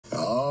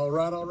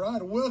All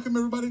right. Welcome,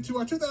 everybody, to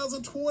our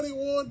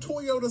 2021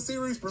 Toyota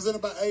Series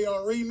presented by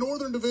ARE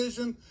Northern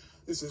Division.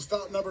 This is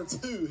stop number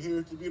 2 here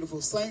at the beautiful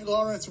St.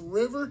 Lawrence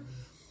River.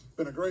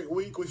 Been a great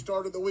week. We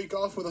started the week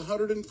off with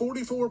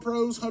 144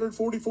 pros,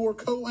 144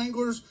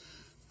 co-anglers.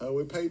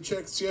 We paid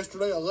checks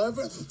yesterday,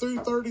 11th through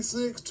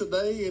 36.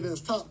 Today it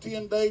is top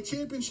 10 day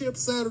championship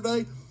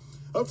Saturday.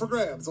 Up for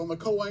grabs on the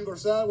co-angler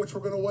side, which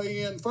we're going to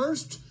weigh in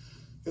first,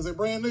 is a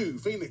brand new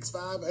Phoenix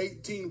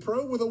 518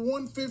 Pro with a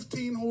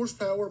 115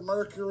 horsepower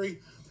Mercury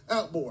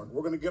outboard.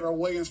 We're going to get our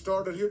weigh-in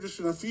started here just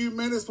in a few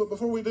minutes, but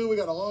before we do, we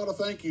got a lot of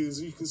thank yous.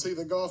 You can see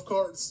the golf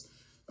carts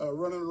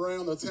running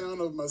around the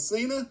town of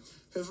Massena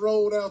has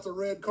rolled out the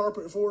red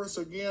carpet for us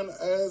again,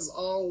 as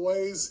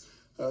always.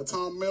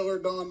 Tom Miller,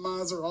 Don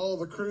Miser, all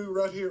the crew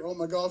right here on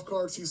the golf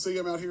carts. You see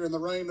them out here in the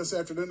rain this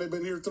afternoon. They've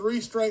been here 3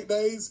 straight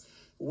days,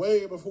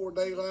 way before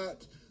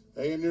daylight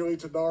and nearly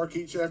to dark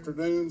each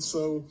afternoon.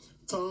 So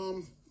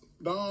Tom,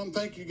 Don,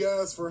 thank you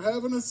guys for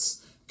having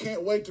us.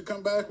 Can't wait to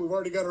come back. We've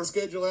already got our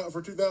schedule out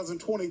for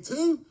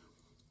 2022.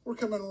 We're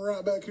coming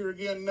right back here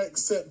again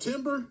next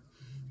September.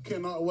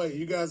 Cannot wait.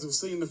 You guys have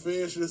seen the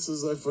fish. This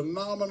is a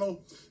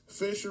phenomenal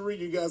fishery.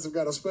 You guys have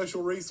got a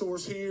special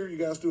resource here. You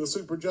guys do a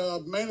super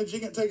job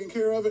managing it, taking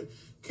care of it.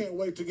 Can't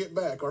wait to get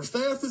back. Our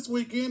staff this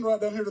weekend, right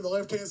down here to the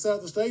left-hand side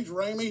of the stage,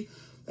 Ramey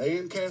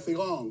and Kathy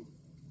Long.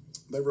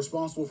 They're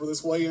responsible for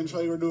this weigh-in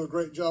trailer, do a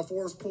great job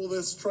for us, pull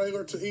this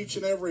trailer to each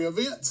and every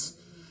event.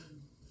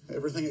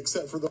 Everything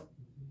except for the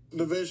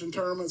division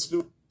tournaments, do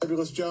a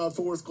fabulous job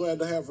for us. Glad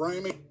to have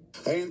Ramey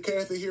and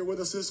Kathy here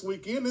with us this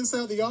weekend.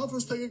 Inside the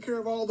office, taking care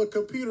of all the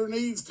computer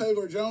needs,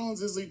 Taylor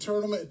Jones is the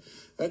tournament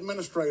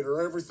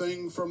administrator.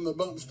 Everything from the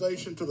bump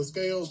station to the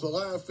scales, the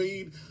live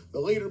feed, the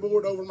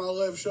leaderboard over my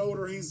left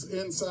shoulder. He's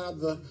inside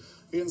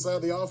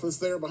the office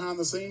there behind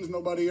the scenes.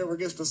 Nobody ever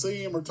gets to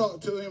see him or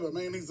talk to him, but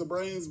man, he's the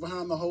brains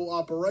behind the whole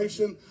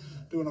operation,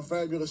 doing a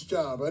fabulous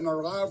job. And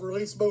our live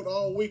release boat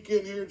all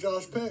weekend here,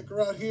 Josh Peck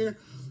right here,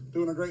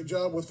 doing a great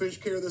job with fish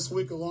care this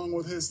week, along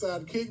with his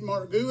sidekick,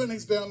 Mark Guin.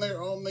 He's down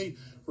there on the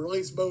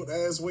release boat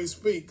as we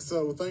speak.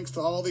 So thanks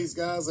to all these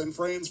guys. And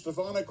Fran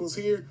Stefanik was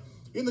here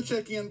in the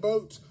check-in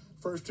boat.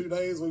 First 2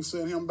 days, we've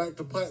sent him back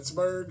to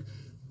Plattsburgh.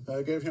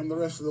 Gave him the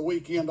rest of the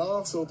weekend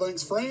off. So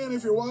thanks, Fran,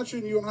 if you're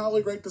watching. You and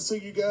Holly, great to see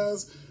you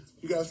guys.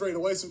 You guys ready to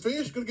weigh some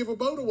fish? Gonna give a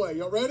boat away.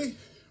 Y'all ready?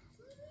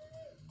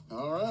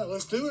 All right,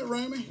 let's do it,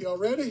 Ramey. Y'all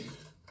ready?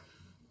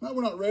 No,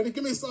 we're not ready.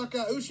 Give me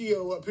Sakai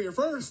Ushio up here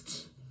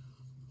first.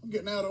 I'm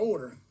getting out of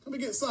order. Let me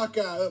get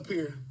Sakai up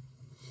here.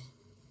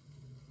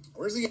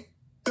 Where's he?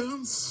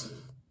 Comes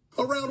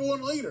around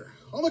 1 liter.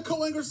 On the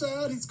co-angler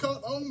side, he's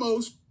caught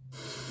almost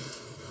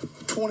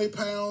 20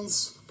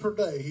 pounds per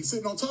day. He's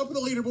sitting on top of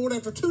the leaderboard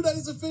after 2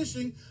 days of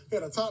fishing. He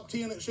had a top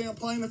 10 at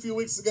Champlain a few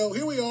weeks ago.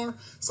 Here we are,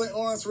 St.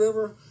 Lawrence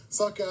River.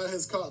 Sakai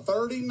has caught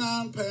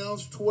 39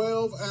 pounds,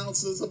 12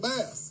 ounces of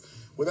bass.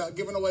 Without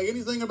giving away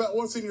anything about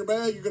what's in your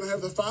bag, you're going to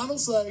have the final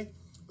say.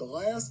 The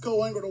last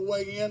co-angler to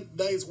weigh in,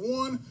 days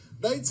 1,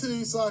 day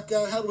 2.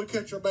 Sakai, how do we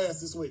catch our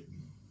bass this week?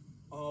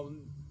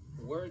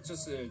 We're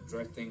just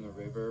drifting a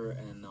river,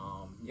 and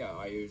yeah,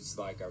 I use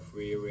like a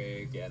free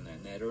rig and a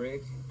net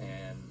rig,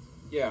 and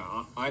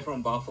yeah, I'm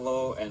from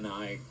Buffalo, and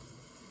I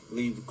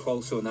live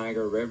close to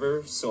Niagara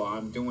River, so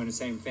I'm doing the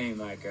same thing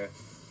like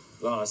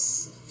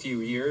last few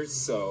years.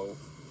 So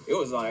it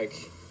was like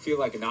feel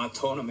like an odd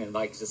tournament,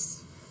 like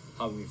just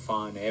having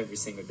fun every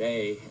single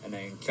day, and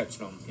then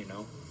catching them, you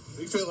know.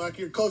 You feel like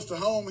you're close to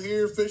home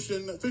here,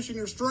 fishing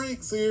your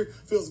strengths here.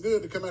 Feels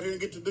good to come out here and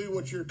get to do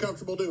what you're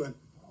comfortable doing.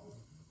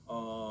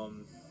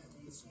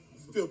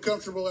 Feel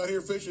comfortable out here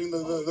fishing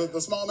the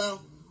smallmouth?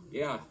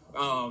 Yeah,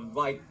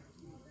 like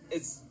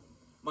it's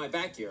my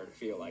backyard. I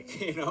feel like,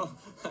 you know,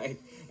 like,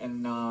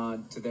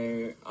 and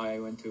today I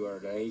went to our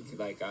lake.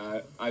 Like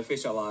I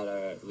fish a lot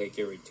of Lake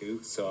Erie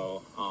too.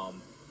 So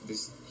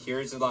this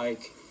here's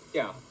like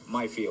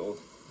my field.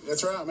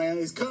 That's right, man.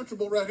 He's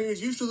comfortable right here.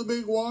 He's used to the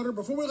big water.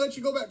 Before we let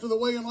you go back to the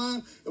weigh-in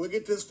line and we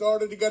get this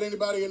started, you got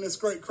anybody in this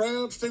great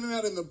crowd standing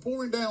out in the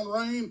pouring down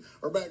rain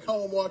or back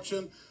home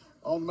watching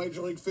on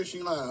Major League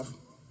Fishing Live?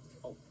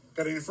 Oh.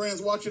 Got any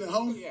friends watching at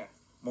home? Yeah.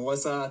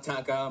 Melissa,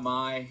 Taka,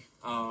 Mai.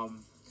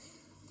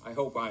 I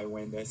hope I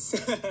win this.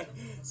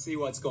 See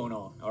what's going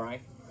on, all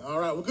right? All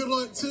right, well, good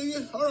luck to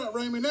you. All right,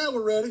 Ramey, now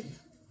we're ready.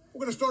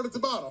 We're going to start at the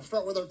bottom.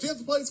 Start with our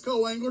 10th place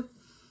co-angler.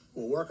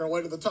 We'll work our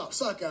way to the top.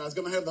 Sakai is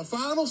going to have the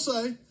final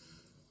say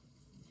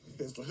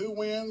as to who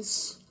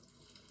wins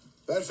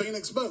that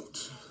Phoenix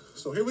boat.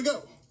 So here we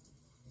go.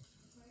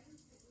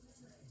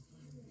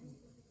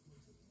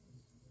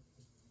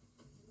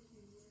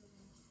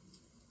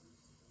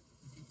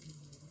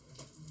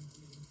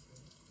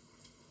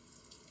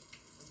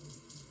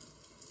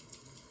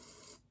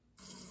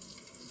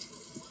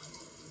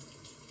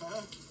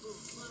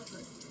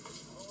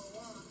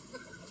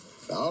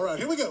 All right,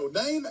 here we go.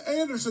 Dane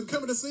Anderson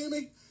coming to see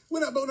me.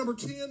 Went out boat number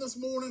 10 this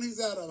morning.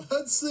 He's out of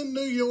Hudson,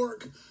 New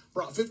York.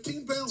 Brought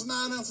 15 pounds,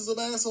 9 ounces of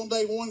bass on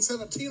day 1,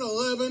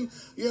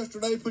 17-11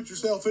 yesterday. Put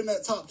yourself in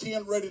that top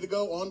 10, ready to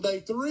go on day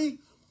 3.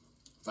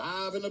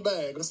 5 in the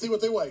bag. Let's see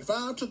what they weigh.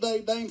 5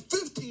 today, Dane.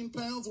 15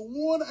 pounds.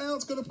 1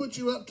 ounce going to put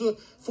you up to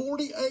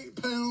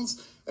 48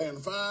 pounds and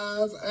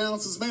 5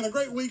 ounces. Man, a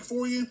great week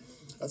for you.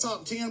 A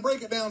top 10.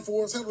 Break it down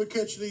for us. How do we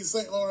catch these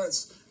St.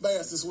 Lawrence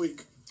bass this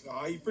week?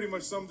 He pretty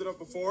much summed it up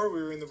before.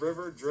 We were in the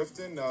river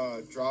drifting,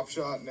 drop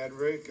shot, Ned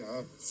rig,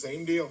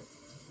 same deal.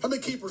 How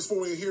many keepers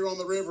for you here on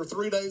the river?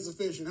 3 days of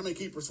fishing. How many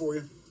keepers for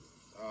you?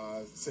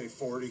 Say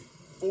 40.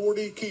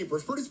 40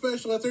 keepers. Pretty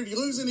special out there. Do you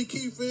lose any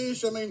key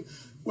fish? I mean,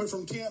 went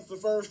from 10th to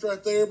 1st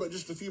right there, but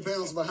just a few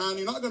pounds behind.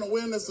 You're not going to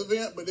win this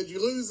event, but did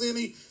you lose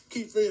any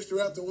key fish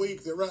throughout the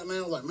week that right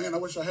now, like, man, I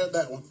wish I had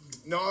that one?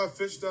 No, I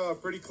fished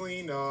pretty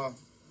clean. The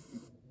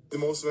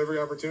most of every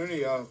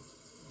opportunity.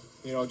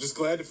 Just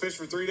glad to fish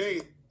for 3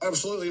 days.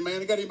 Absolutely,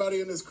 man. You got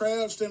anybody in this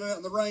crowd standing out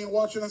in the rain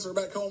watching us or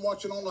back home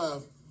watching on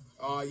live?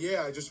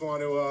 Yeah, I just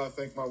want to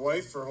thank my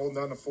wife for holding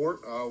down the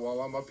fort while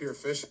I'm up here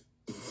fishing.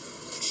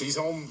 She's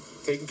home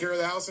taking care of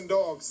the house and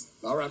dogs.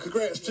 All right,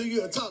 congrats to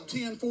you. A top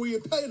 10 for you.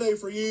 Payday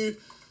for you.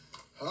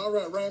 All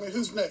right, Ramy,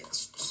 who's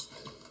next?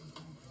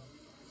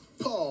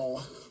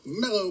 Paul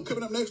Mello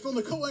coming up next on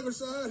the co-anchor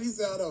side. He's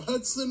out of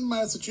Hudson,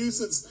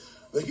 Massachusetts.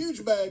 The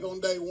huge bag on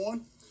day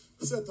one.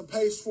 Set the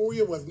pace for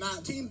you with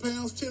 19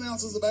 pounds, 10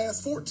 ounces of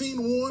bass,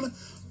 14-1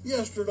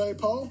 yesterday,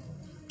 Paul.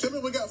 Tell me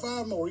we got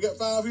 5 more. You got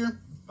 5 here?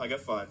 I got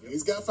 5. Yep.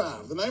 He's got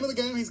 5. The name of the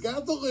game, he's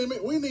got the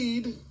limit. We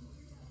need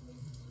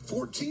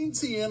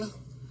 14-10.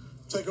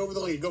 Take over the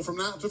lead. Go from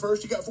 9th to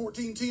 1st. You got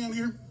 14-10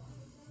 here?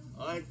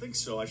 I think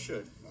so. I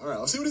should. All right,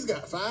 let's see what he's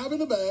got. 5 in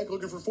the bag,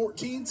 looking for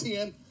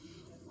 14-10.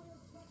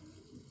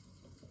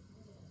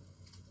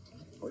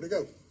 Where'd it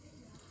go?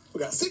 We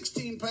got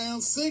 16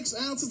 pounds, 6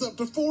 ounces, up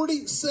to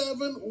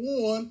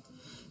 47-1.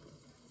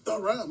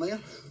 All right,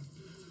 man.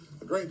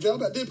 A great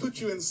job. I did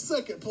put you in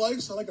 2nd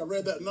place. I think I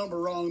read that number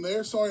wrong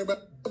there. Sorry about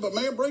that. But,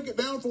 man, break it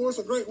down for us.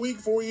 A great week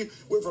for you.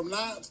 Went from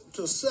 9th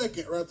to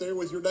 2nd right there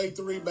with your day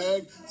 3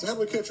 bag. So how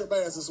do we catch our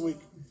bass this week?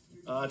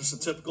 Just a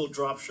typical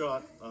drop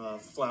shot,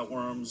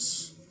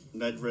 flatworms,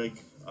 Ned rig.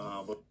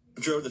 But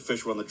majority of the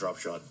fish were on the drop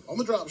shot. On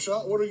the drop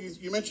shot, what are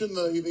you mentioned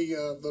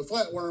the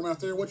flatworm out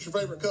there. What's your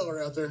favorite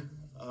color out there?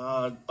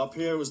 Up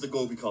here was the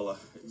goby color.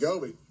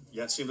 Goby.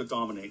 Yeah, it seemed to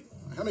dominate.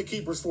 How many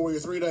keepers for you?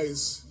 3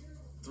 days?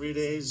 3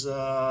 days,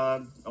 I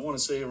want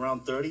to say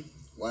around 30.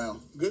 Wow.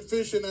 Good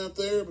fishing out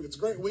there. But it's a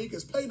great week.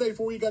 It's payday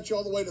for you. Got you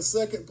all the way to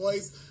 2nd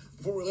place.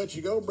 Before we let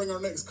you go, bring our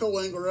next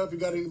co-angler up. You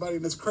got anybody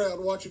in this crowd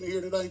watching you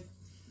here today?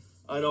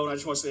 I don't. I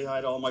just want to say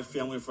hi to all my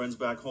family and friends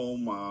back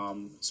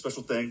home.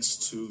 Special thanks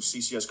to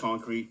CCS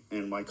Concrete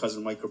and my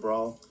cousin Mike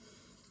Cabral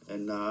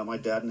and my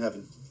dad in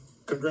heaven.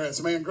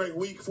 Congrats, man. Great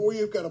week for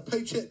you. Got a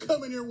paycheck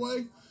coming your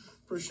way.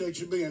 Appreciate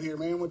you being here,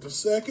 man. Went to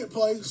 2nd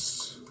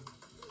place.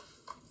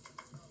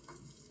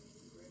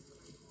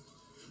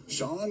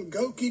 Sean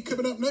Goki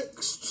coming up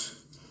next.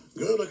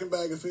 Good-looking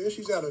bag of fish.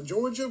 He's out of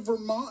Georgia,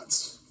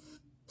 Vermont.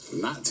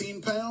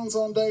 19 pounds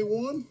on day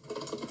 1.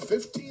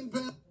 15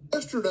 pounds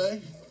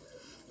yesterday.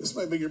 This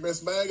may be your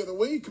best bag of the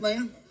week,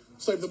 man.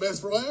 Save the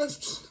best for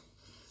last.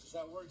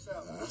 That works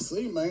out. I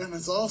see, man.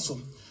 That's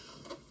awesome.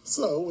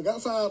 So, we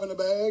got 5 in the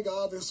bag,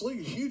 obviously.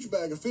 A huge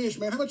bag of fish,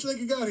 man. How much you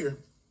think you got here?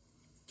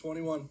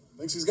 21.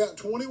 Thinks he's got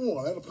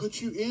 21. That'll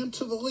put you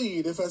into the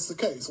lead if that's the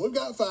case. We've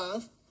got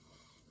 5.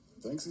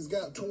 Thinks he's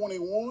got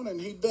 21,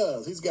 and he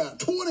does. He's got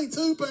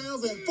 22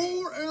 pounds and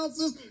 4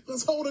 ounces.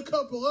 Let's hold a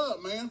couple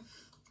up, man.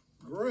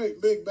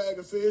 Great big bag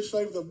of fish.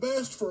 Save the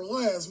best for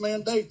last,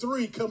 man. Day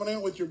 3 coming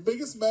in with your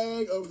biggest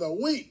bag of the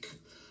week.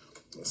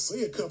 Let's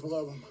see a couple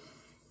of them.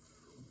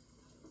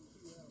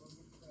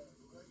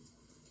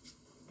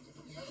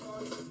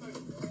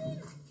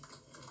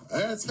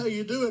 That's how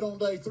you do it on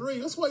day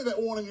 3. Let's weigh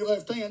that one in your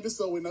left hand just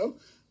so we know.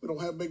 We don't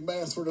have big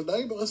bass for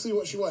today, but let's see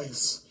what she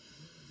weighs.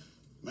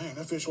 Man,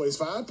 that fish weighs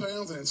 5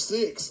 pounds and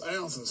 6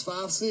 ounces.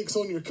 5-6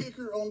 on your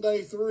kicker on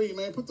day 3,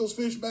 man. Put those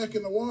fish back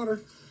in the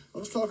water.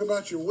 Let's talk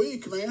about your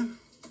week, man.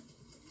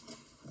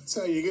 That's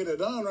how you get it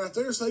done right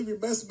there. Save your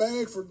best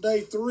bag for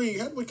day 3.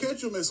 How did we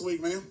catch them this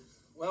week, man?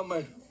 Well,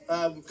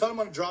 caught him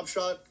on a drop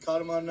shot,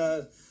 caught him on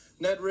a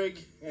Ned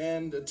rig,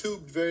 and a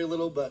tube, very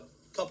little, but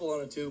a couple on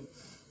a tube.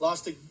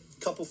 Lost a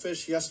couple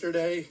fish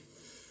yesterday,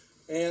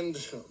 and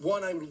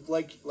one I would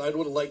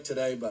have liked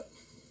today, but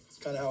it's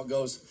kind of how it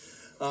goes.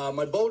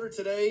 My boater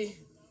today,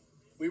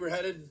 we were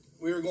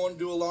going to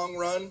do a long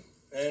run,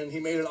 and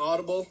he made it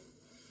audible,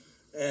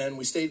 and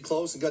we stayed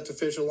close and got to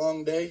fish a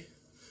long day,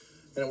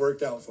 and it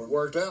worked out for him.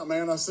 Worked out,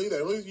 man. I see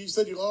that. You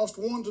said you lost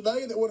one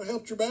today that would have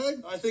helped your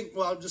bag? I think,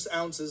 well, just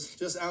ounces,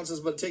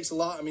 but it takes a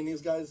lot. I mean,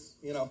 these guys,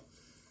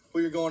 who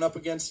you're going up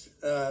against,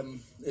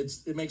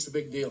 it makes a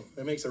big deal.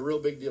 It makes a real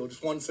big deal.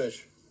 Just one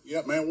fish.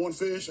 Yep, man, one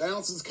fish.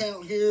 Ounces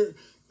count here.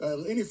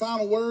 Any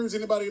final words?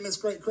 Anybody in this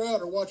great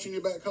crowd or watching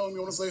you back home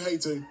you want to say hey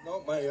to?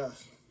 No,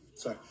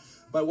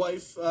 my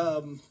wife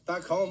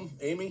back home,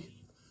 Amy,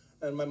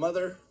 and my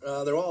mother,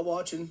 they're all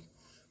watching.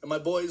 And my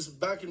boys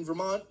back in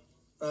Vermont,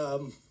 I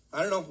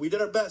don't know. We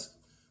did our best.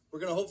 We're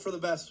going to hope for the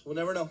best. We'll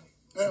never know.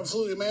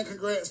 Absolutely, man.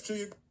 Congrats to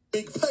you.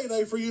 Big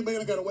payday for you,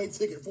 man. I got a weight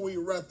ticket for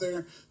you right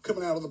there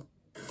coming out of the...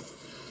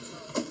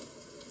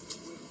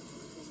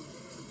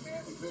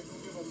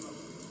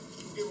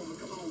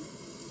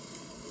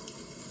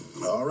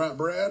 All right,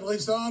 Bradley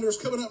Saunders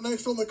coming up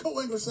next on the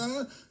co-angler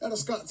side out of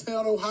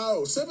Scotttown,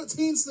 Ohio.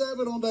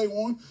 17-7 on day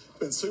one.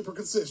 Been super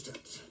consistent.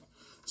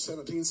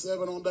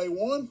 17-7 on day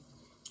one.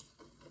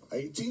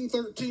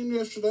 18-13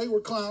 yesterday. We're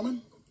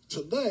climbing.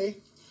 Today,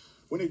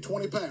 we need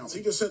 20 pounds.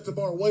 He just set the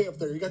bar way up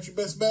there. You got your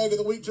best bag of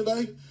the week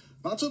today?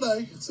 Not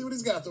today. Let's see what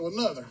he's got, though.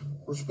 Another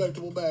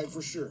respectable bag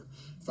for sure.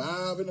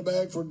 5 in the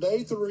bag for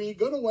day 3.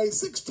 Gonna weigh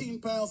 16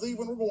 pounds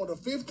even. We're going to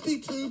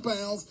 52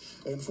 pounds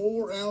and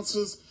 4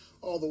 ounces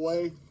all the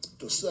way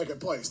to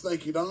second place.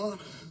 Thank you, Don.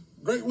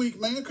 Great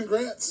week, man.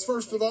 Congrats,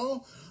 first of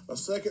all. A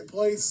second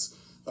place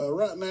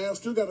right now.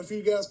 Still got a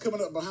few guys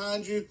coming up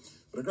behind you.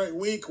 But a great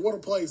week. What a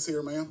place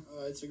here, man.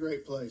 It's a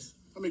great place.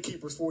 How many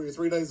keepers for you?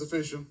 3 days of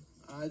fishing?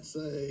 I'd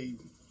say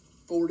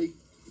 40.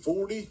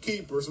 40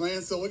 keepers,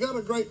 man. So we got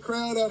a great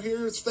crowd out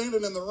here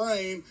standing in the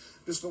rain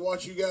just to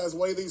watch you guys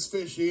weigh these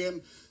fish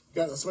in.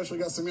 Especially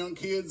got some young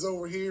kids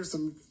over here,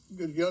 some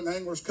good young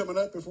anglers coming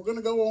up. If we're going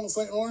to go on the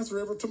St. Lawrence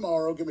River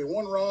tomorrow, give me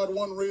 1 rod,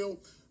 1 reel,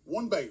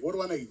 1 bait. What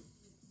do I need?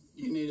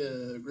 You need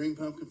a green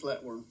pumpkin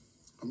flatworm.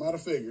 I might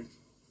have figured.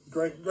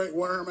 Great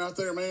worm out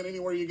there, man.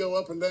 Anywhere you go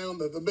up and down,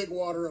 the big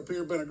water up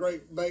here been a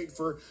great bait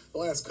for the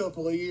last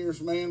couple of years,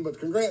 man. But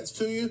congrats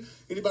to you.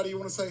 Anybody you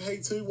want to say hey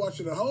to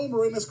watching at home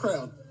or in this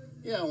crowd?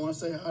 Yeah, I want to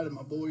say hi to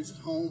my boys at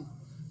home.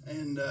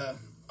 And I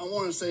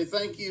want to say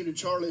thank you to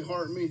Charlie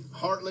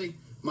Hartley,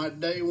 my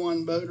day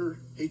one boater.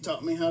 He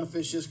taught me how to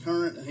fish this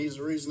current, and he's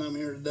the reason I'm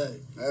here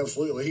today.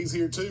 Absolutely. He's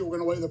here, too. We're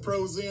going to weigh the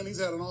pros in. He's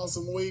had an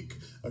awesome week.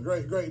 A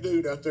great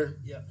dude out there.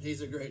 Yeah,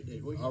 he's a great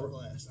dude. We had a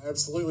blast.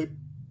 Absolutely.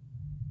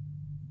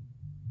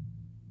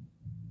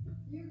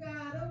 You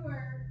gotta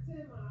work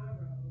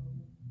tomorrow.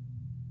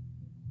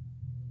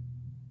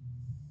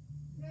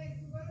 Okay,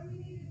 so what do we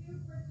need to do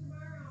for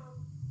tomorrow?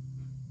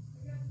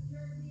 I got the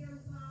turkey on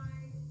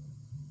side.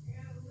 I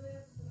got a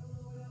list. I don't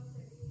know what else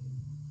I need.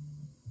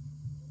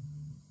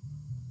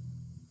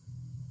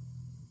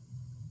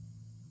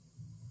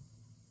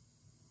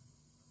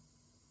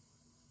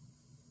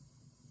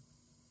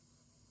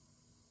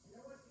 I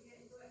know what to get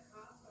into at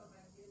Costco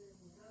by getting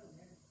it out of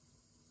there.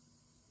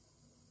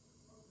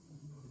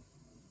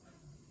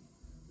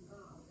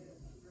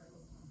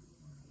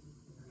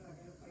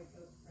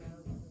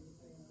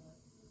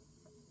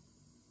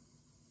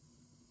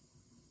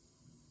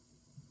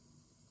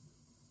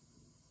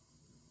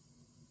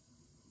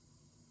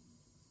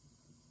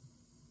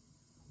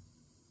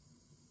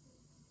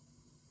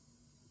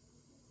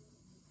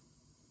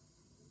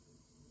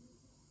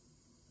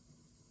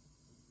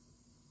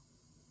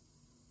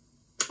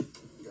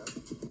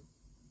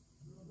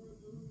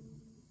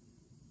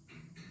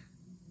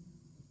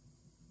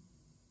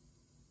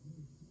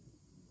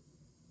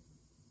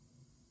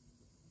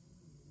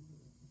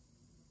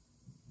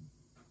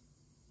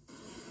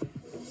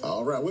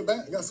 All right, we're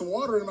back. Got some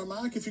water in my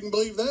mic, if you can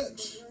believe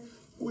that.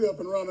 We up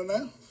and running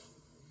now.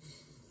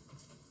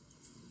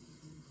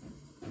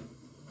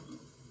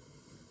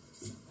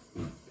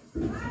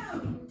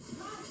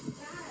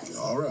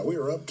 All right, we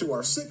are up to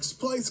our 6th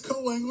place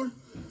co-angler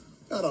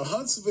out of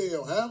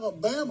Huntsville,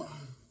 Alabama.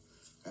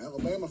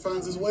 Alabama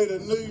finds his way to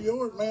New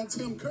York, man.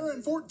 Tim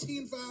Curran,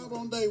 14-5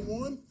 on day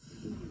 1.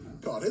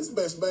 Caught his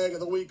best bag of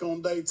the week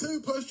on day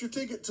 2. Post your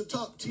ticket to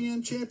Top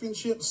 10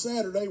 Championship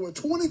Saturday with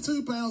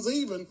 22 pounds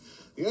even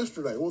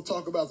yesterday. We'll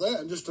talk about that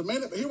in just a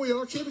minute. But here we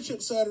are,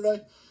 Championship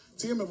Saturday.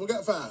 Tim, have we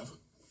got 5?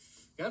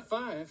 Got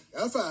 5.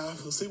 Got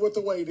 5. Let's see what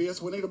the weight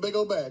is. We need a big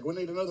old bag. We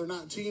need another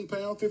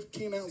 19-pound,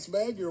 15-ounce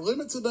bag. Your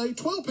limit today,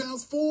 12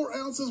 pounds, 4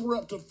 ounces. We're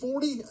up to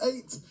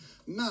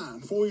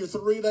 48.9 for your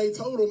 3-day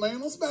total,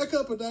 man. Let's back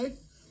up a day.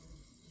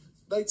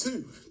 Day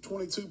 2,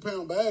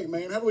 22-pound bag,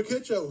 man. How do we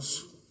catch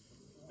those?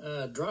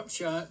 Drop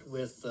shot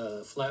with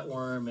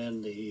flatworm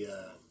and the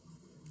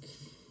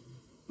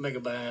mega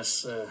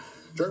bass.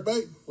 Jerk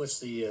bait? What's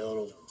the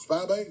little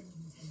Spy bait?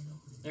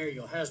 There you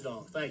go,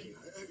 Hasdong. Thank you.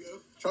 There you go.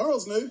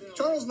 Charles knew.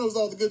 Charles knows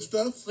all the good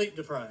stuff. Sleep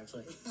deprived.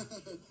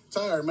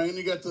 Tired, man.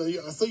 You got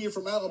I see you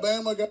from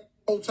Alabama. Got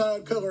old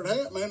tied colored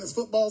hat, man. It's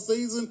football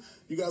season.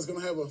 You guys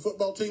gonna have a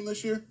football team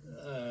this year?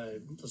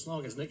 As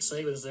long as Nick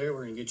Saban's there,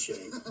 we're in good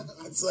shape.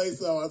 I'd say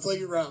so. I'd say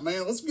you're right,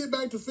 man. Let's get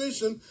back to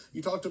fishing.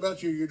 You talked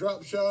about your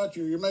drop shot,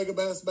 your mega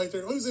bass back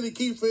there. Lose any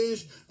key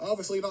fish.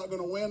 Obviously not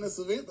going to win this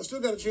event, but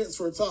still got a chance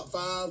for a top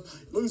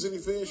 5. Lose any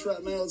fish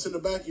right now that's in the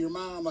back of your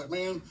mind. I'm like,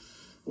 man,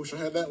 wish I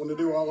had that one to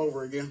do all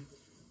over again.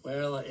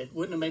 Well, it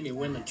wouldn't have made me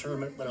win the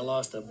tournament, but I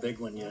lost a big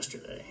one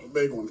yesterday. A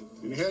big one.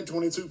 And you had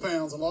 22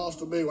 pounds and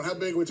lost a big one. How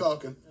big are we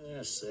talking?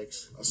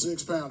 6. A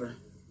 6-pounder.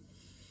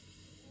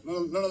 None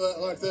of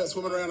that like that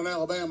swimming around in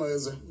Alabama,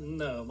 is there?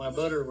 No, my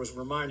butter was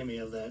reminding me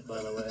of that,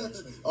 by the way.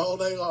 All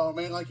day long,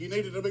 man, like you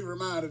needed to be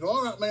reminded.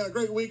 All right, man, a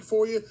great week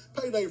for you.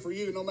 Payday for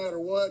you, no matter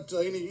what.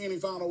 Any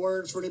final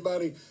words for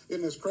anybody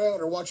in this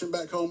crowd or watching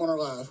back home on our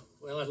live?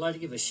 Well, I'd like to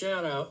give a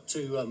shout-out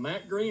to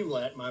Matt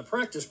Greenblatt, my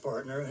practice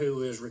partner,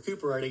 who is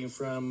recuperating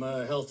from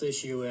a health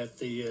issue at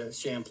the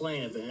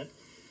Champlain event.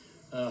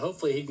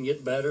 Hopefully he can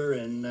get better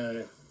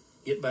and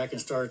get back and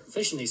start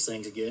fishing these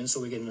things again so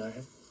we can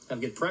have a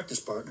good practice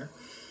partner.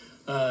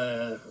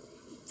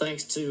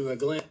 Thanks to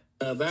Glenn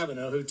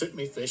Babineau, who took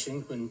me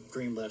fishing when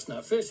Greenblatt's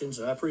not fishing.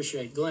 So I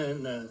appreciate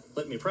Glenn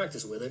letting me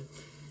practice with him.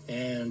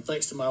 And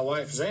thanks to my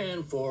wife,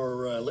 Zan,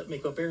 for letting me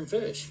go up here and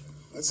fish.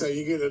 That's how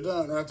you get it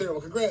done right there.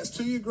 Well, congrats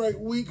to you. Great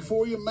week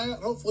for you, Matt.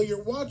 Hopefully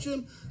you're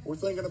watching. We're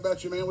thinking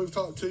about you, man. We've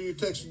talked to you,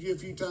 texted you a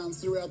few times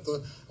throughout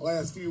the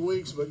last few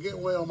weeks, but get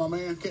well, my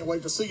man. Can't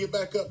wait to see you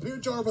back up here,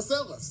 Jarvis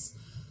Ellis.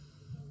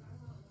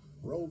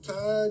 Roll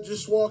Tide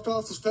just walked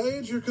off the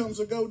stage. Here comes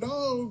a Go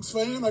Dogs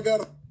fan. I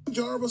got a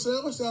Jarvis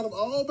Ellis out of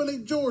Albany,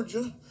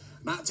 Georgia.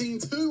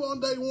 19-2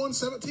 on day one,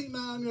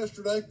 17-9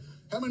 yesterday.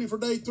 How many for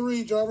day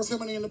three, Jarvis? How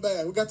many in the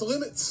bag? We got the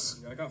limits?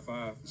 Yeah, I got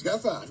 5. He's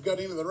got 5. Got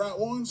any of the right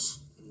ones?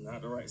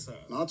 Not the right side.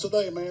 Not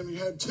today, man. You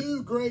had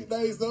 2 great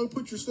days, though.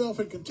 Put yourself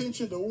in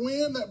contention to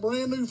win that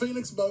brand new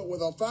Phoenix boat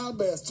with a 5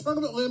 bass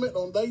tournament limit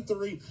on day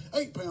 3,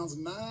 8 pounds,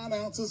 9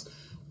 ounces.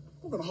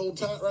 We're going to hold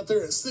tight right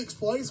there at 6th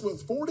place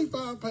with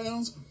 45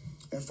 pounds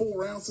and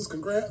 4 ounces.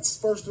 Congrats.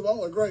 First of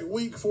all, a great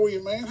week for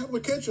you, man. How did we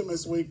catch him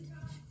this week?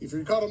 If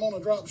you caught him on a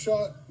drop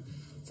shot,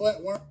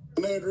 flat worm,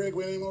 Ned rig,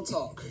 we ain't even going to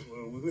talk.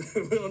 Well,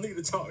 we don't need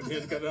to talk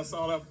yet because that's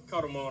all I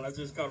caught him on. I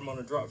just caught him on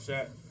a drop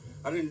shot.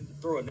 I didn't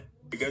throw a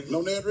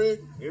no Ned rig?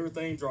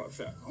 Everything drop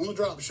shot. On the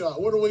drop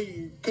shot. What are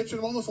we catching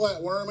them on the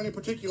flatworm? Any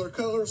particular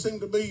color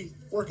seem to be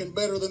working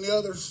better than the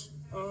others?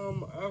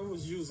 I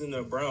was using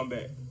the brown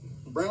back.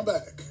 Brown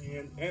back.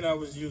 And I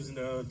was using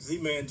the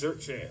Z-Man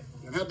jerk shad.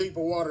 And how deep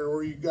of water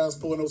were you guys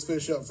pulling those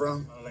fish up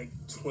from? Like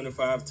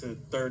 25 to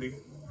 30.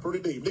 Pretty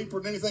deep. Deeper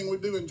than anything we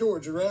do in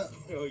Georgia, right?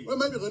 Oh, yeah. Well,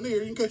 maybe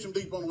Lanier. You can catch them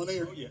deep on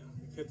Lanier. Oh, yeah.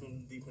 Catch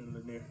them deep in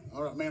Lanier.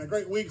 All right, man. A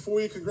great week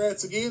for you.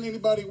 Congrats again.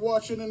 Anybody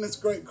watching in this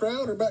great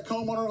crowd or back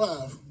home on our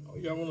live? Oh,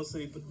 yeah. I want to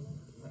say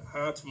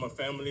hi to my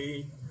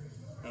family,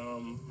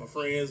 my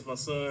friends, my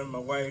son, my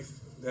wife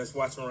that's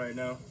watching right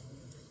now.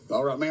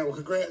 All right, man. Well,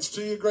 congrats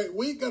to you. Great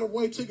week. Got a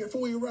away ticket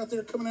for you right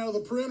there coming out of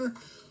the printer.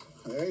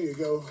 There you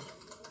go.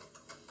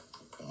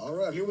 All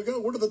right, here we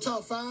go. We're to the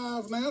top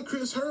 5 now.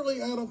 Chris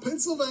Hurley out of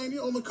Pennsylvania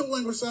on the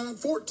co-angler side.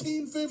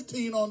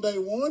 14-15 on day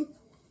 1.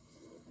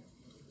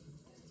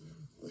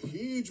 The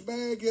huge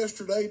bag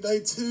yesterday.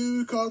 Day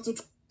 2 caught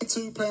the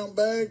 22-pound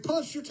bag.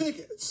 Punch your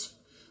tickets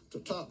to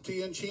Top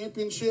 10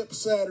 Championship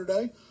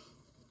Saturday.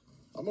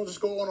 I'm going to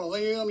just go on a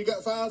limb. You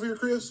got 5 here,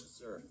 Chris?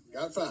 Sir.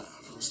 Got 5.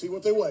 Let's see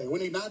what they weigh. We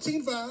need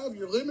 19.5.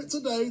 Your limit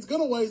today is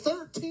going to weigh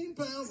 13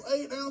 pounds,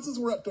 8 ounces.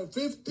 We're up to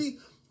 50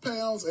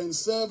 pounds and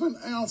 7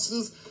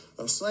 ounces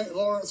of St.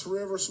 Lawrence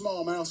River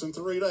smallmouth in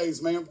 3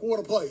 days, man. What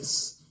a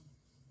place.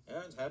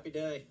 Yeah, it's a happy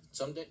day.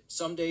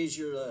 Some days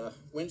you're the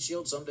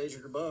windshield, some days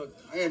you're the bug.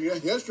 Man,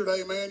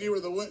 yesterday, man, you were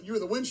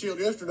the windshield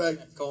yesterday.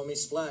 Call me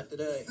Splat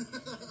today.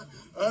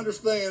 I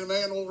understand,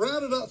 man. Well,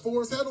 round it up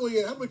for us. How do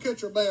we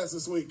catch our bass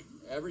this week?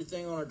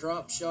 Everything on a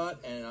drop shot,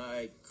 and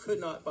I could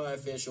not buy a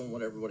fish on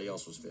what everybody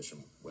else was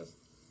fishing with.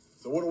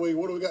 So what do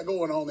we got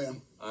going on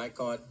then? I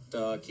caught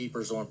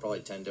keepers on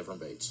probably 10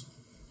 different baits.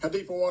 How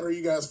deep of water are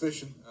you guys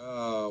fishing?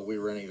 We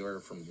were anywhere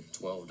from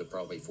 12 to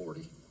probably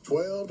 40.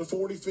 12 to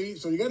 40 feet.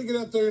 So you got to get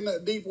out there in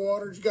that deep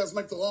water. Did you guys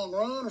make the long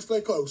run or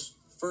stay close?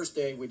 First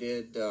day we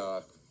did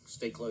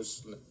stay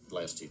close in the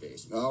last 2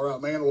 days. All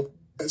right, man. Well,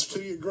 that's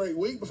to you. Great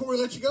week. Before we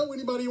let you go,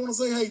 anybody you want to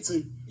say hey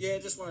to? Yeah,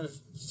 just want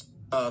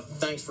to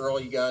thanks for all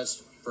you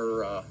guys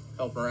for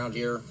helping around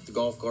here, the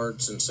golf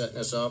carts, and setting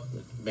us up.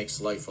 It makes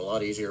life a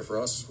lot easier for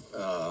us.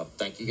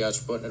 Thank you guys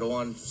for putting it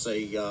on.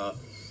 Say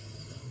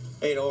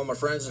hey to all my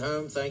friends at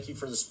home, thank you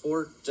for the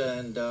support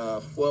and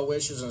well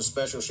wishes, and a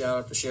special shout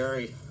out to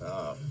Sherry.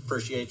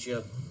 Appreciate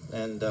you,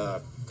 and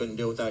couldn't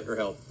do it without your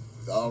help.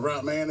 All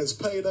right, man. It's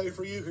payday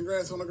for you.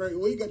 Congrats on a great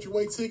week. Got your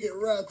way ticket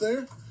right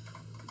there.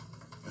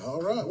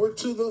 All right, we're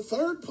to the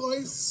 3rd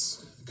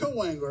place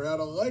co-angler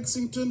out of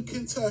Lexington,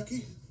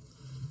 Kentucky.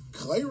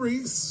 Clay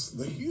Reese,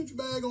 the huge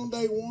bag on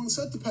day 1,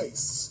 set the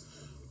pace.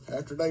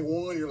 After day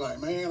 1, you're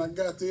like, man, I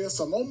got this.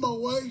 I'm on my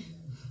way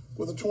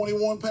with a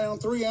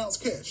 21-pound, 3-ounce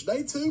catch.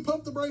 Day 2,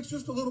 pump the brakes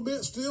just a little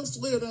bit, still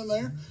slid in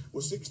there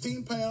with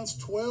 16 pounds,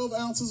 12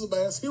 ounces of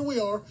bass. Here we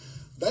are.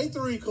 Day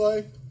 3,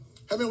 Clay.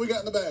 How many we got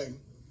in the bag?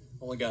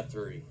 Only got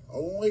 3.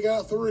 Only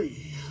got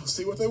 3. Let's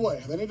see what they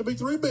weigh. They need to be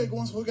 3 big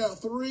ones. We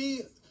got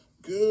 3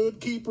 good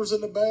keepers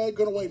in the bag.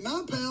 Going to weigh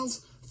 9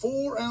 pounds,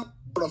 4 ounces,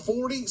 for a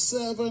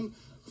 47,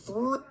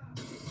 3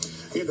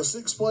 into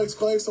 6th place,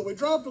 Clay. So we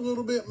dropped a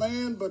little bit,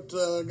 man, but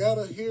got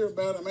to hear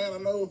about it, man. I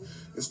know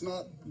it's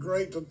not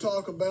great to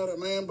talk about it,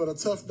 man, but a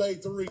tough day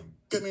 3.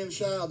 Came in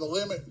shy of the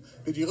limit.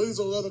 Did you lose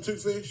those other 2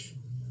 fish?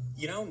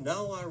 You know,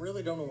 no, I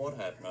really don't know what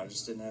happened. I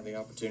just didn't have the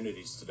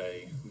opportunities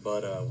today.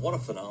 But what a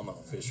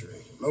phenomenal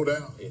fishery. No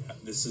doubt. Yeah,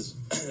 this is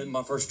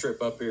my first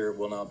trip up here. It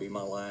will not be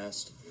my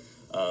last.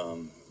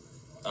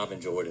 I've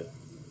enjoyed it.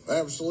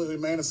 Absolutely,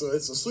 man. It's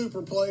a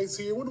super place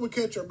here. Where did we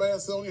catch our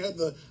bass on? You had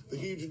the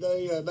huge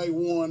day, day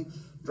 1,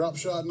 drop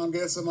shot, and I'm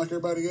guessing like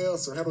everybody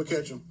else, or how do we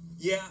catch them?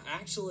 Yeah,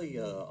 actually,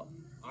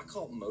 I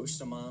caught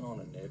most of mine on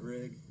a Ned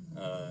rig.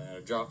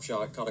 A drop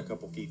shot. Caught a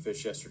couple key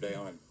fish yesterday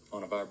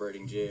on a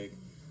vibrating jig.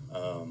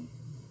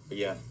 But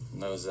yeah,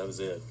 that was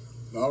it.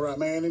 All right,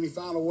 man. Any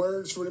final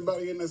words for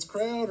anybody in this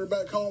crowd or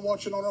back home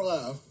watching on our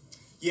live?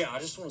 Yeah, I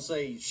just want to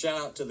say shout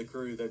out to the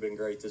crew. They've been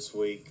great this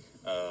week.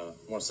 I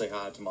want to say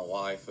hi to my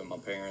wife and my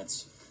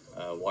parents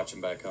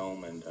watching back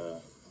home, and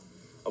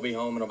I'll be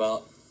home in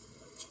about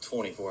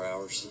 24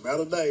 hours. About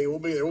a day. We'll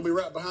be there. We'll be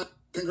right behind.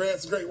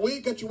 Congrats. Great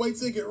week. Got your weight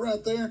ticket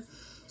right there.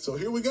 So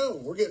here we go.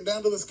 We're getting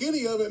down to the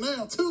skinny of it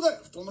now. 2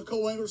 left on the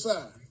Cole Angler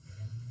side.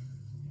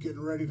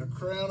 Getting ready to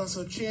crown us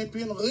a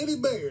champion. Lenny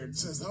Baird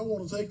says, I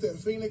want to take that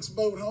Phoenix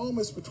boat home.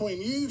 It's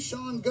between you,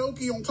 Sean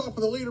Goki on top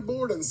of the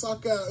leaderboard, and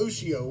Sakai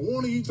Ushio.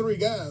 One of you 3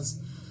 guys.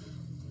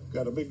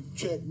 Got a big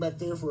check back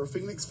there for a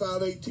Phoenix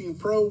 518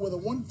 Pro with a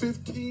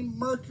 115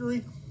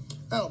 Mercury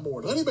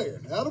outboard. Lenny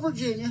Baird out of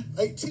Virginia,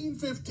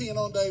 18-15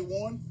 on day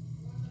 1.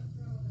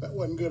 That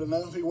wasn't good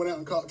enough. He went out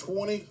and caught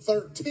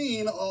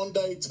 20-13 on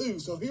day 2.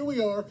 So here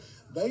we are,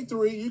 day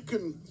 3. You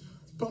can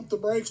pump the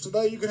brakes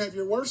today. You can have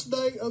your worst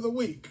day of the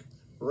week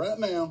right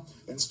now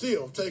and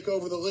still take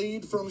over the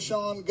lead from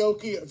Sean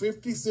Goki at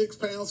 56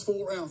 pounds,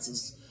 4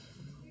 ounces.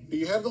 Do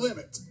you have the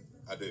limit?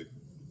 I do.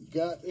 You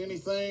got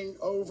anything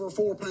over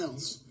 4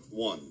 pounds?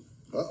 1.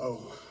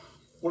 Uh-oh.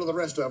 What are the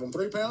rest of them?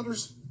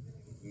 3-pounders?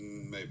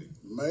 Maybe.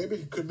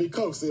 Maybe. Could be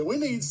close there. We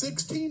need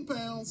 16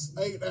 pounds,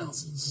 8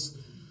 ounces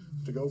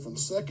to go from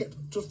second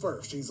to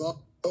first. He's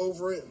all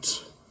over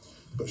it.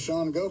 But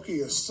Sean Goki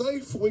is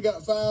safe. We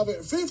got 5 at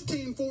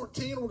 15-14.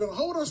 We're going to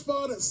hold our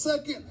spot at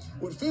second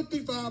with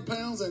 55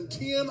 pounds and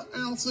 10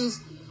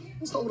 ounces.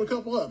 Let's hold a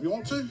couple up. You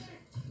want to?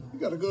 You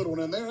got a good one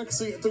in there. I can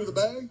see it through the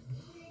bag.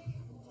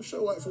 Let's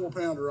show that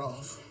 4-pounder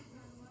off.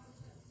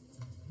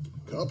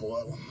 Couple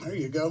of them. There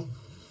you go.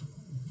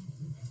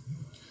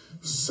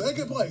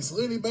 Second place,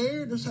 Lenny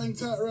Baird. Just hang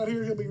tight right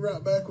here. He'll be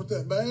right back with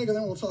that bag, and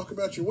then we'll talk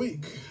about your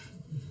week.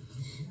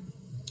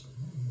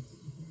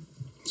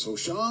 So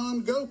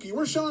Sean Goki,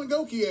 where's Sean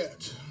Goki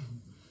at?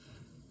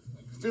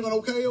 Feeling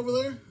okay over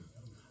there?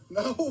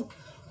 No?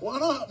 Why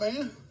not,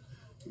 man?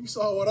 You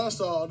saw what I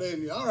saw,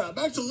 didn't you? All right,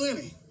 back to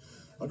Lenny.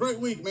 A great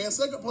week, man.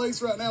 Second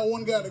place right now,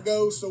 1 guy to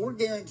go, so we're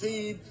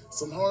guaranteed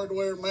some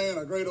hardware, man,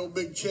 a great old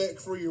big check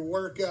for your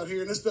work out here.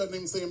 And this doesn't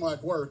even seem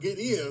like work. It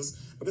is,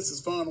 but this is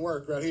fun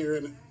work right here,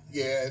 isn't it?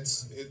 Yeah,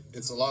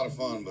 it's a lot of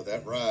fun, but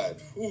that ride,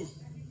 whew.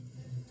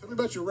 Tell me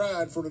about your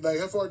ride for today.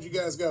 How far did you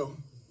guys go?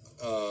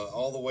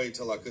 All the way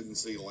till I couldn't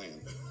see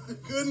land.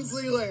 Couldn't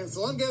see land.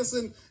 So I'm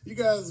guessing you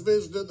guys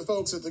visited the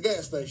folks at the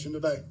gas station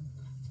today.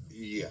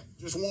 Yeah.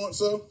 Just once,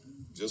 so?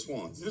 Just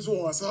once. Just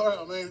once. All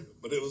right, man.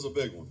 But it was a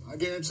big one. I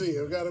guarantee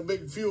you. We've got a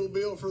big fuel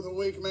bill for the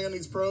week, man.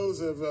 These pros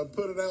have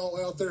put it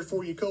all out there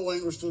for you Cole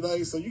Anglers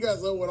today. So you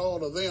guys owe it all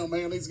to them,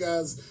 man. These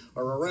guys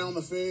are around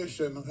the fish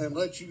and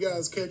let you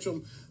guys catch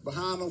them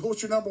behind them.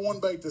 What's your number 1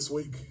 bait this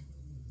week?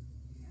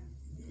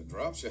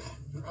 Drop shot.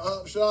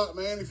 Drop shot,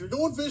 man. If you're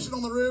going fishing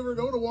on the river,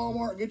 go to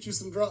Walmart and get you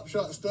some drop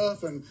shot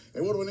stuff. And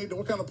what do we need?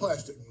 What kind of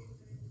plastic?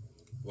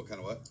 What kind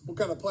of what? What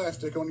kind of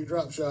plastic on your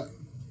drop shot?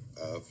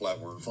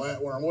 Flatworm.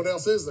 Flatworm. What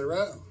else is there,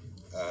 right?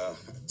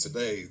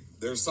 Today,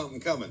 there's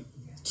something coming.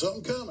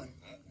 Something coming.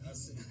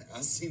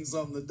 I seen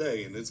something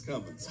today, and it's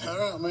coming. All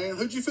right, man.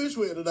 Who'd you fish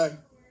with today?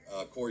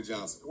 Corey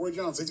Johnson. Corey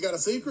Johnson. He's got a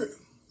secret?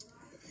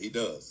 He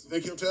does.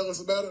 Think he'll tell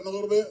us about it in a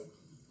little bit?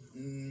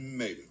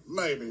 Maybe.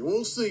 Maybe.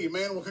 We'll see,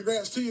 man. Well,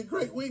 congrats to you.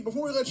 Great week.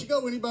 Before we let you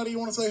go, anybody you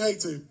want to say hey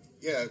to?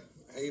 Yeah.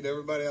 Hey to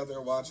everybody out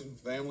there watching,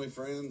 family,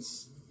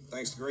 friends.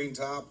 Thanks to Green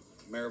Top,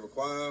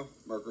 Maravaquai,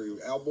 Mercury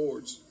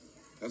Outboards.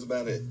 That's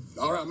about it.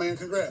 All right, man.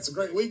 Congrats. A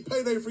great week.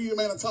 Payday for you,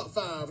 man. A top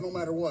 5, no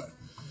matter what.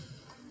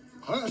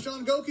 All right,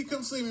 Sean Goki,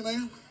 come see me,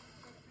 man.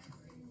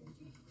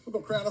 We're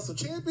going to crown us a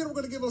champion. We're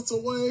going to give us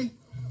away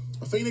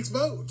a Phoenix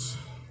boat.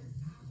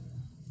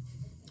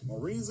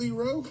 Marie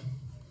Zero.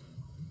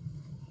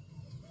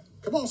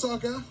 Come on,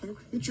 Sakai.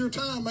 It's your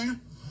time,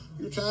 man.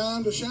 Your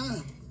time to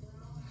shine.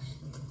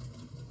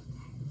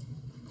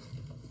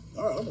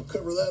 All right, I'm going to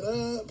cover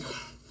that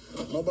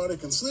up. Nobody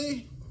can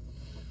see.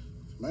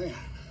 Man,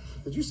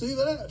 did you see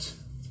that?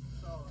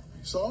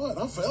 You saw it?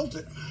 I felt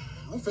it.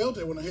 I felt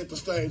it when I hit the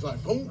stage,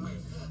 like, boom,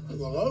 the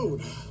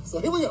load.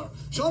 So here we are.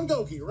 Sean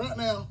Goki right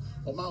now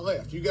on my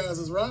left. You guys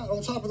is right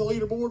on top of the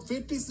leaderboard,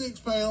 56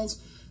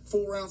 pounds,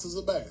 4 ounces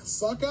of bass.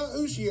 Sakai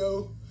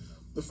Ushio,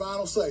 the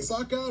final say.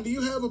 Sakai, do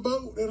you have a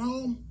boat at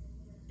home?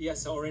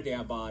 Yes, already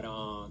I bought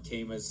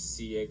Caymas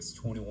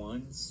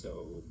CX21,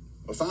 so...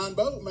 A fine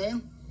boat,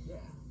 man. Yeah.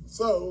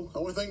 So, the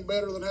only thing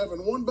better than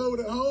having 1 boat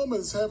at home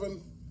is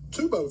having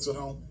 2 boats at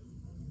home.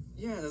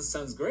 Yeah, that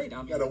sounds great.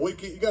 I mean,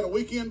 you got a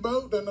weekend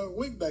boat and a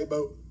weekday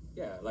boat.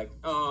 Yeah, like,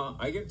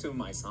 I give it to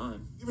my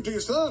son. Give it to your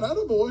son.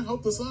 Attaboy.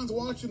 Hope the son's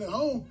watching at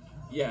home.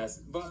 Yes,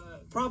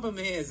 but problem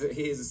is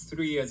he's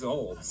 3 years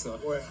old, so...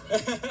 Well,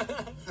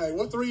 hey,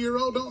 what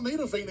 3-year-old don't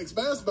need a Phoenix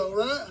bass boat,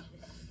 right?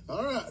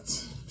 All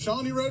right.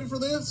 Sean, you ready for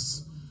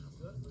this?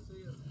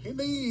 He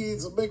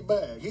needs a big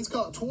bag. He's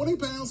caught 20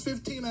 pounds,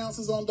 15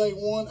 ounces on day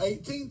 1,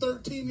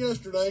 18-13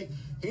 yesterday.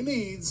 He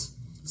needs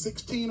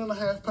 16 and a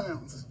half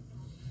pounds.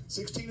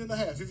 16 and a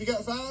half. Have you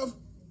got 5?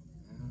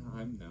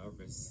 I'm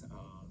nervous.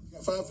 You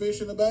got 5 fish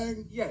in the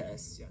bag?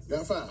 Yes.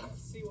 Got 5.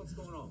 Let's see what's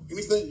going on.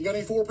 Anything? You got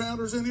any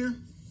 4-pounders in here?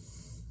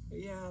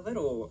 Yeah, a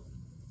little...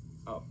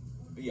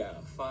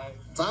 5.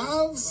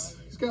 5s?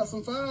 He's got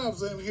some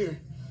fives in here.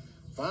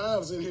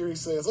 Fives in here, he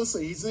says. Let's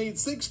see. He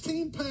needs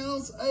 16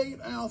 pounds, 8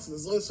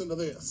 ounces. Listen to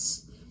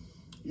this.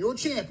 Your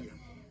champion,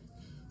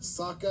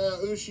 Sakai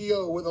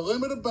Ushio, with a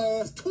limited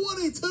bass,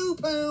 22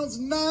 pounds,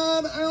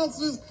 9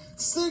 ounces,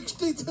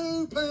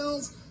 62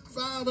 pounds,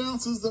 5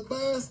 ounces. The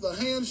bass, the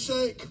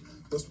handshake,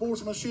 the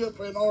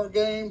sportsmanship in our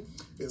game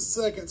is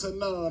second to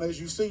none.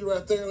 As you see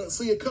right there, let's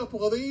see a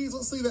couple of these.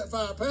 Let's see that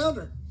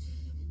 5-pounder.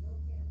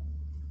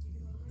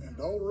 And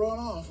don't run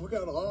off. We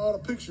got a lot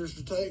of pictures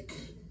to take.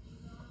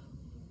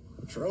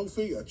 A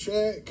trophy, a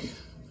check,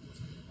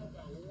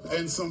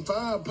 and some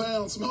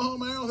 5-pound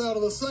smallmouth out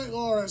of the St.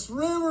 Lawrence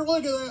River.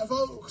 Look at that,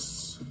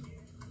 folks.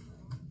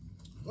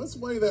 Let's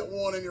weigh that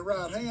one in your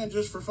right hand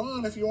just for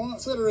fun if you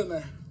want. Set her in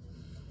there.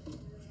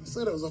 She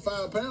said it was a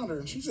 5-pounder,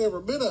 and she's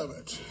every bit of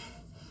it.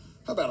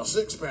 How about a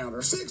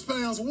 6-pounder? 6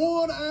 pounds,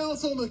 1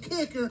 ounce on the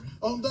kicker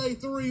on day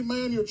 3,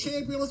 man. Your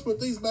champion. Let's put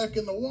these back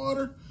in the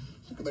water.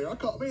 Look at there. I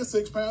caught me a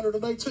 6-pounder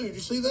today, too. Did you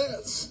see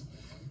that?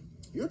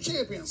 Your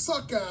champion,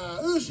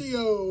 Sakai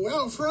Ushio,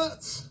 out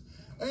front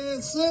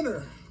and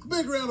center.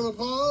 Big round of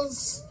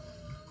applause.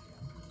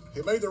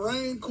 He made the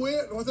rain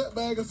quit with that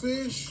bag of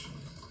fish.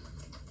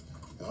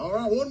 All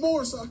right, one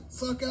more,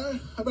 Sakai.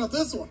 How about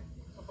this one?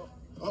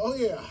 Oh,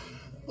 yeah.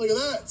 Look at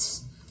that.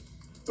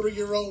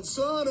 3-year-old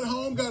son at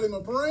home got him a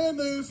brand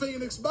new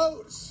Phoenix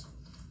boat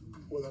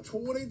with a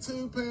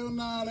 22-pound,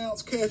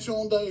 9-ounce catch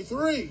on day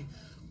 3.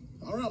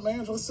 All right,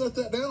 man, let's set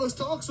that down. Let's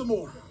talk some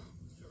more.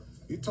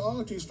 You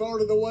talked, you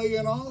started to weigh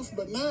in off,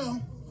 but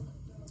now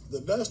the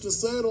dust is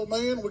settled,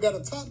 man. We got a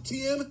top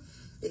 10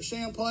 at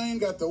Champlain,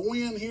 got the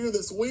win here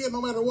this win.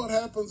 No matter what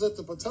happens at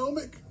the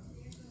Potomac,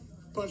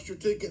 punched your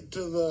ticket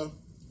to the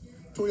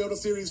Toyota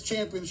Series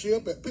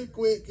Championship at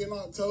Pickwick in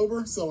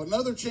October. So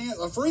another chance,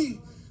 a free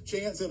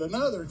chance at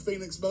another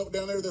Phoenix boat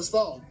down there this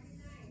fall.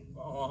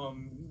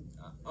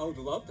 I would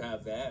love to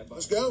have that. But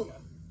let's go.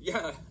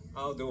 Yeah,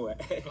 I'll do it.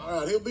 All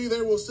right, he'll be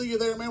there. We'll see you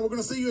there, man. We're going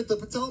to see you at the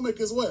Potomac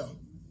as well.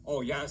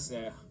 Oh, yes,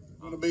 yeah.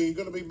 Going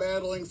to be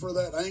battling for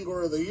that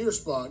Angler of the Year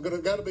spot.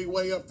 Got to be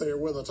way up there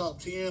with a top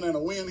 10 and a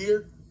win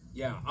here.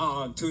 Yeah,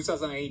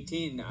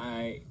 2018,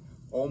 I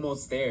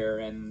almost there,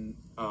 and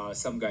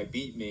some guy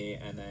beat me,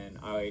 and then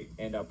I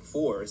end up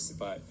fourth.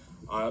 But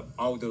I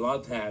would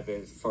love to have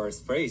it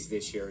first place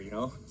this year, you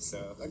know.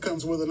 So that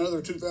comes with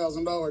another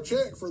 $2,000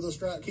 check for the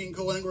Strike King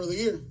Co-Angler of the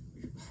Year.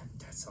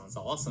 That sounds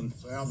awesome.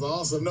 Sounds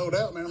awesome, no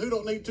doubt, man. Who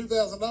don't need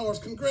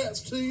 $2,000?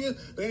 Congrats to you.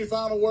 Any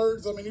final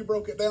words? I mean, you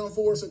broke it down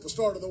for us at the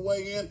start of the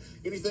weigh-in.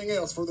 Anything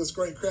else for this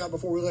great crowd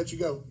before we let you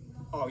go?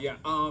 Oh yeah,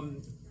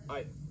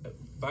 I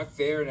back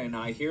there, and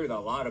I hear a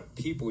lot of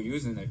people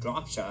using the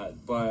drop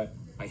shot, but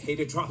I hate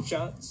a drop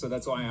shot, so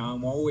that's why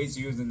I'm always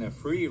using the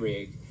free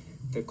rig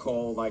to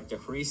call like the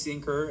free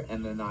sinker,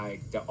 and then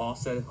like the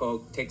offset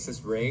hook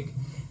Texas rig,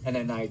 and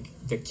then like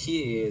the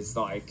key is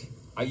like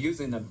I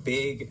using a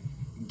big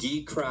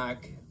Geek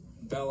Crack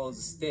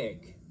bellows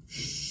stick.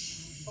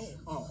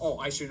 Oh,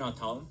 I should not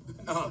tell them.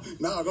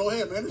 No, go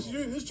ahead, man.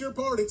 It's your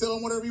party. Tell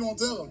them whatever you want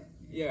to tell them.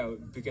 Yeah,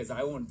 because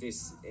I want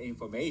this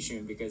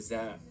information because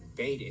that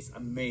bait is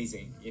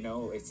amazing. You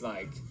know, it's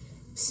like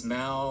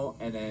smell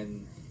and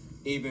then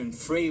even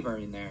flavor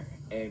in there,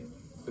 and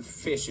the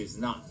fish is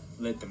not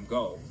let them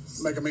go.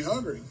 Making me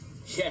hungry.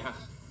 Yeah,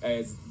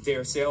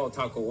 they're sell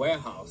Taco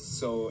Warehouse,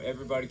 so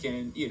everybody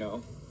can, you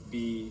know,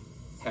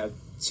 have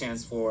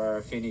chance for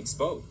a Phoenix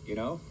boat, you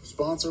know.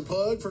 Sponsor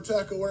plug for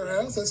Taco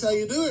Warehouse. That's how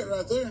you do it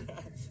right there.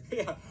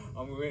 Yeah,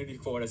 I'm ready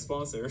for a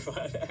sponsor.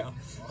 But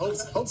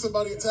hope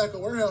somebody at Taco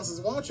Warehouse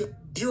is watching.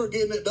 You're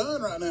getting it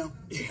done right now.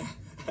 Yeah,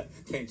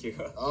 thank you.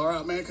 All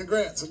right, man.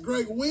 Congrats. A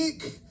great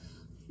week.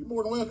 You're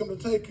more than welcome to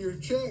take your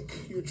check,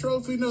 your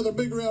trophy, another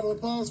big round of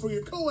applause for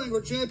your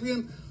co-angler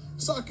champion,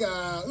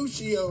 Sakai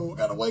Ushio.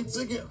 Got a weight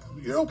ticket?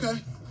 You're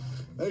okay.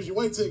 There's your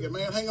weight ticket,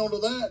 man. Hang on to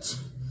that.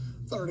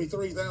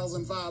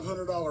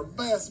 $33,500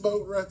 bass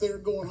boat right there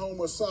going home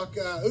with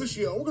Sakai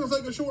Ushio. We're going to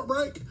take a short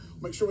break.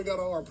 Make sure we got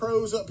all our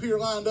pros up here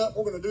lined up.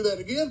 We're going to do that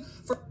again.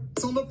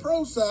 On the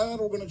pro side,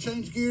 we're going to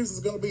change gears.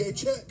 It's going to be a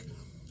check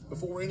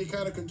before any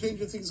kind of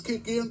contingencies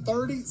kick in.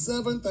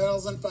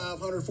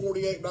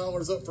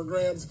 $37,548 up for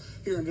grabs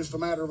here in just a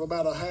matter of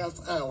about a half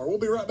hour. We'll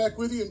be right back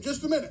with you in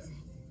just a minute.